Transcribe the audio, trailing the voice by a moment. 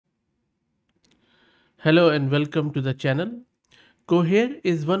Hello and welcome to the channel. Cohere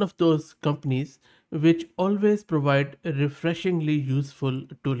is one of those companies which always provide refreshingly useful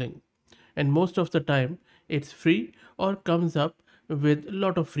tooling. And most of the time it's free or comes up with a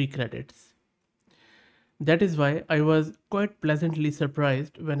lot of free credits. That is why I was quite pleasantly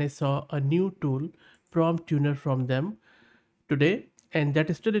surprised when I saw a new tool, Prompt Tuner from them today, and that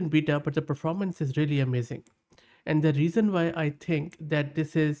is still in beta, but the performance is really amazing. And the reason why I think that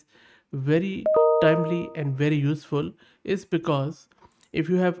this is very timely and very useful is because if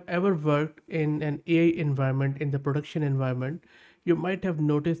you have ever worked in an AI environment, in the production environment, you might have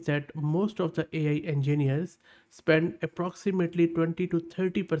noticed that most of the AI engineers spend approximately 20 to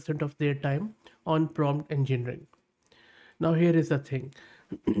 30% of their time on prompt engineering. Now, here is the thing.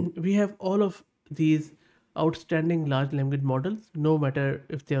 We have all of these outstanding large language models, no matter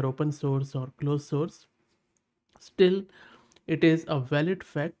if they are open source or closed source. Still, it is a valid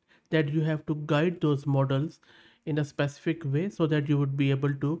fact that you have to guide those models in a specific way so that you would be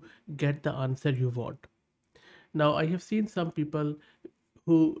able to get the answer you want. Now, I have seen some people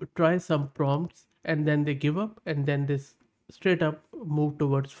who try some prompts and then they give up and then this straight up move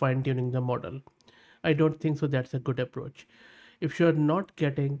towards fine tuning the model. I don't think so that's a good approach. If you're not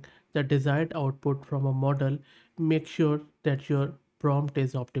getting the desired output from a model, make sure that your prompt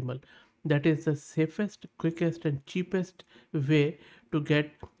is optimal. That is the safest, quickest, and cheapest way to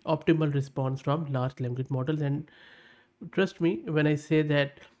get optimal response from large language models. And trust me when I say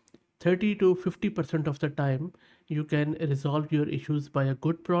that 30 to 50% of the time you can resolve your issues by a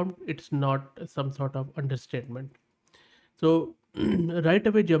good prompt, it's not some sort of understatement. So right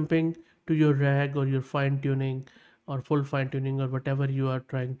away jumping to your rag or your fine tuning or full fine tuning or whatever you are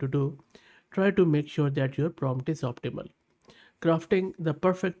trying to do, try to make sure that your prompt is optimal. Crafting the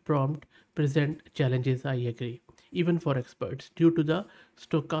perfect prompt present challenges, I agree, even for experts, due to the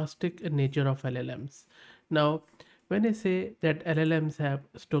stochastic nature of LLMs. Now, when I say that LLMs have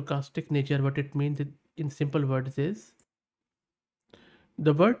stochastic nature, what it means in simple words is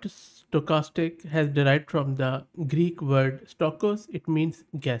the word stochastic has derived from the Greek word stokos, it means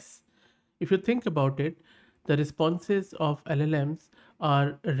guess. If you think about it, the responses of LLMs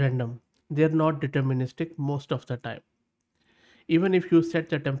are random. They are not deterministic most of the time. Even if you set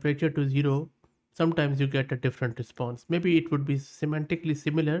the temperature to zero, sometimes you get a different response. Maybe it would be semantically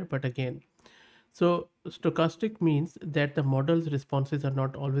similar, but again, so stochastic means that the model's responses are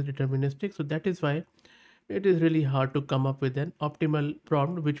not always deterministic. So that is why it is really hard to come up with an optimal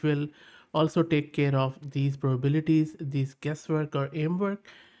prompt which will also take care of these probabilities, these guesswork or aim work,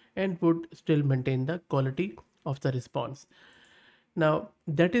 and would still maintain the quality of the response. Now,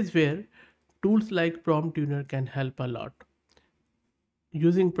 that is where tools like Prompt Tuner can help a lot.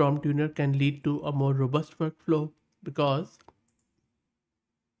 Using Prompt Tuner can lead to a more robust workflow because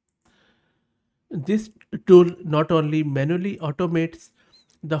this tool not only manually automates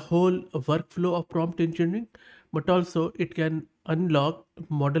the whole workflow of prompt engineering, but also it can unlock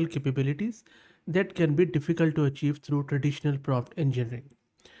model capabilities that can be difficult to achieve through traditional prompt engineering.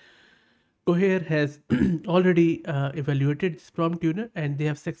 Cohere has already evaluated this prompt tuner and they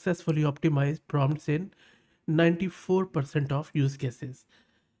have successfully optimized prompts in 94% of use cases.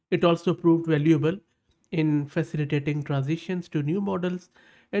 It also proved valuable in facilitating transitions to new models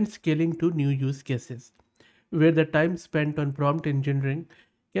and scaling to new use cases, where the time spent on prompt engineering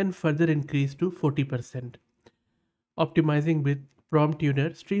can further increase to 40%. Optimizing with prompt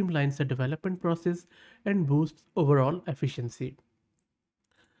tuner streamlines the development process and boosts overall efficiency.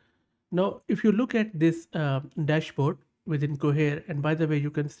 Now, if you look at this dashboard within Cohere, and by the way,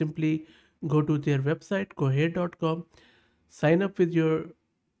 you can simply go to their website, cohere.com, sign up with your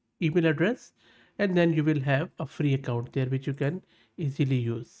email address, and then you will have a free account there which you can easily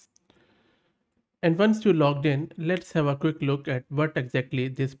use. And once you logged in, let's have a quick look at what exactly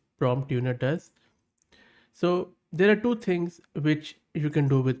this prompt tuner does. So there are two things which you can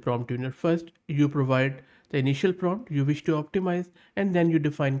do with prompt tuner. First, you provide the initial prompt you wish to optimize, and then you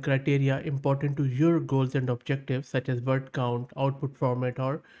define criteria important to your goals and objectives such as word count, output format,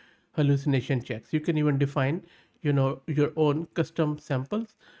 or hallucination checks. You can even define, your own custom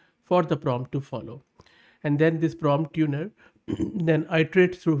samples for the prompt to follow. And then this prompt tuner then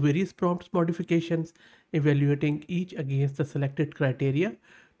iterates through various prompts modifications, evaluating each against the selected criteria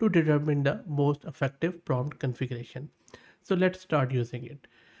to determine the most effective prompt configuration. So let's start using it.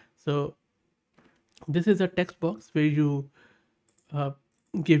 So this is a text box where you uh,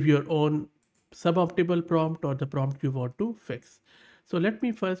 give your own suboptimal prompt or the prompt you want to fix. So let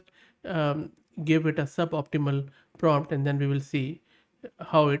me first um, give it a suboptimal prompt and then we will see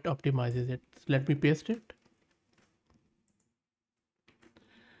how it optimizes it. So let me paste it.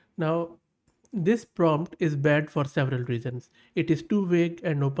 Now this prompt is bad for several reasons. It is too vague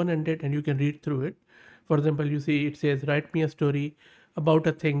and open ended, and you can read through it. For example, you see it says, write me a story about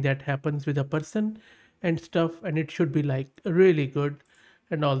a thing that happens with a person and stuff, and it should be like really good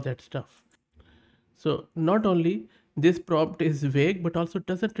and all that stuff. So, not only this prompt is vague, but also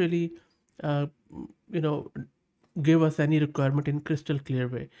doesn't really, uh, you know, give us any requirement in crystal clear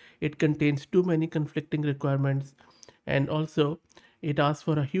way. It contains too many conflicting requirements, and also it asks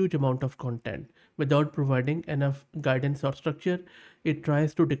for a huge amount of content without providing enough guidance or structure. It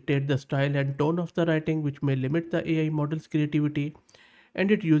tries to dictate the style and tone of the writing, which may limit the AI model's creativity, and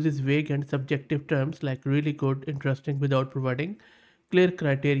it uses vague and subjective terms like really good, interesting, without providing clear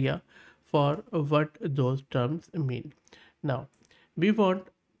criteria for what those terms mean. Now, we want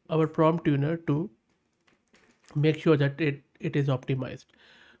our prompt tuner to make sure that it is optimized.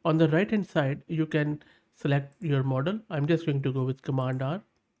 On the right hand side, you can select your model. I'm just going to go with Command R,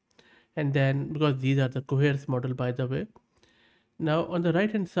 and then because these are the Cohere's model, by the way. Now on the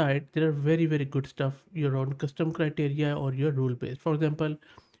right hand side, there are very good stuff, your own custom criteria or your rule based. For example,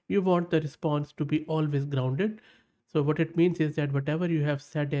 you want the response to be always grounded. So what it means is that whatever you have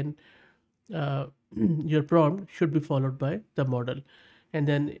said in uh, your prompt should be followed by the model. And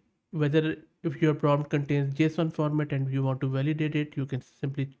then whether if your prompt contains JSON format and you want to validate it, you can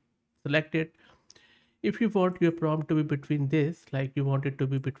simply select it. If you want your prompt to be between this, like you want it to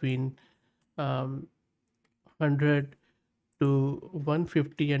be between 100 to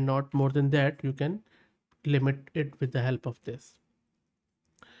 150 and not more than that, you can limit it with the help of this.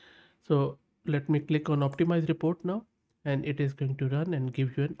 So let me click on optimize report now, and it is going to run and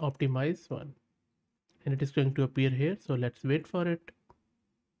give you an optimized one, and it is going to appear here. So let's wait for it.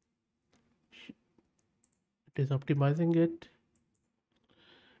 It is optimizing it,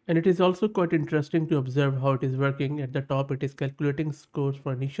 and it is also quite interesting to observe how it is working. At the top, it is calculating scores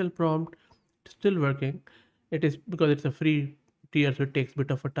for initial prompt. It's still working. It is because it's a free tier, so it takes a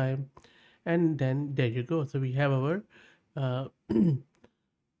bit of a time. And then there you go. So we have our uh,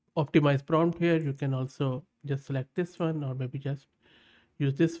 optimized prompt here. You can also just select this one, or maybe just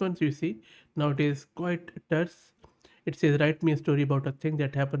use this one. So you see now it is quite terse. It says write me a story about a thing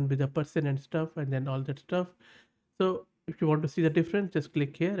that happened with a person and stuff, and then all that stuff. So if you want to see the difference, just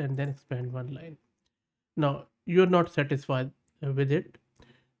click here and then expand one line. Now you're not satisfied with it,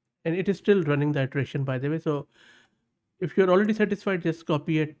 and it is still running the iteration, by the way. So if you're already satisfied, just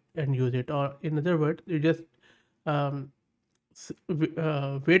copy it and use it, or in other words, you just um,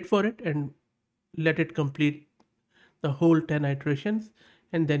 wait for it and let it complete the whole 10 iterations,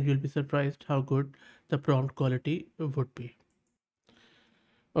 and then you'll be surprised how good the prompt quality would be.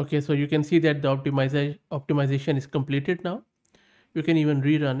 Okay, so you can see that the optimization is completed now. You can even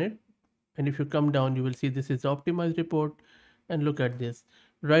rerun it, and if you come down, you will see this is the optimized report. And look at this: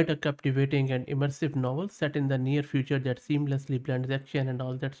 write a captivating and immersive novel set in the near future that seamlessly blends action and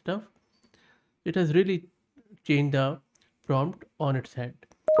all that stuff. It has really changed the prompt on its head.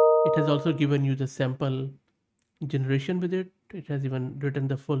 It has also given you the sample generation with it. It has even written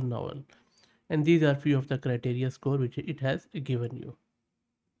the full novel. And these are few of the criteria score which it has given you.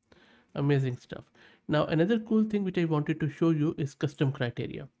 Amazing stuff. Now another cool thing which I wanted to show you is custom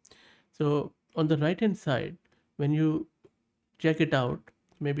criteria. So on the right hand side, when you check it out,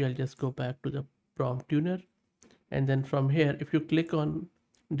 maybe I'll just go back to the prompt tuner, and then from here, if you click on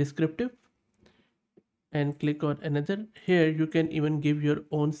descriptive and click on another, here you can even give your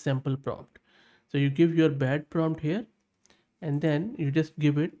own sample prompt. So you give your bad prompt here, and then you just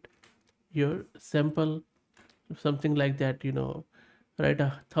give it your sample, something like that, write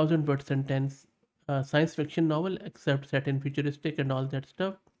 1,000 word sentence science fiction novel except set in futuristic and all that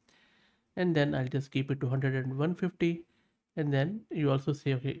stuff. And then I'll just keep it to 100 and 150, and then you also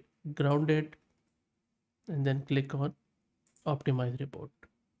say okay, grounded, and then click on optimize report.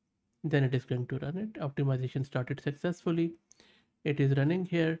 Then it is going to run it. Optimization started successfully. It is running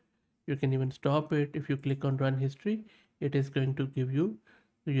here. You can even stop it. If you click on run history, it is going to give you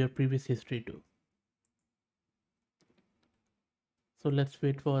your previous history too. So let's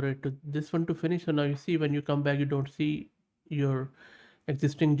wait for it to this one to finish. So now you see when you come back, you don't see your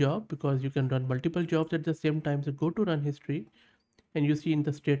existing job because you can run multiple jobs at the same time. So go to run history, and you see in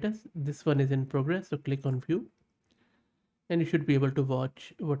the status, this one is in progress. So click on view, and you should be able to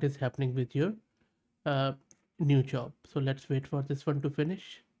watch what is happening with your uh, new job. So let's wait for this one to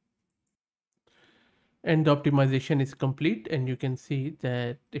finish. And the optimization is complete, and you can see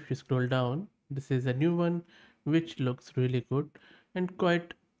that if you scroll down, this is a new one which looks really good and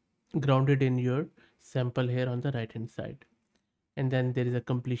quite grounded in your sample here on the right hand side. And then there is a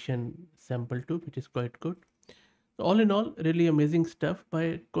completion sample too, which is quite good. All in all, really amazing stuff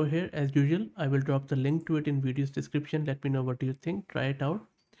by Cohere as usual. I will drop the link to it in video's description. Let me know what you think. Try it out.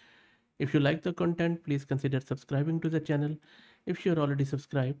 If you like the content, please consider subscribing to the channel. If you're already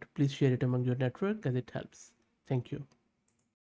subscribed, please share it among your network as it helps. Thank you.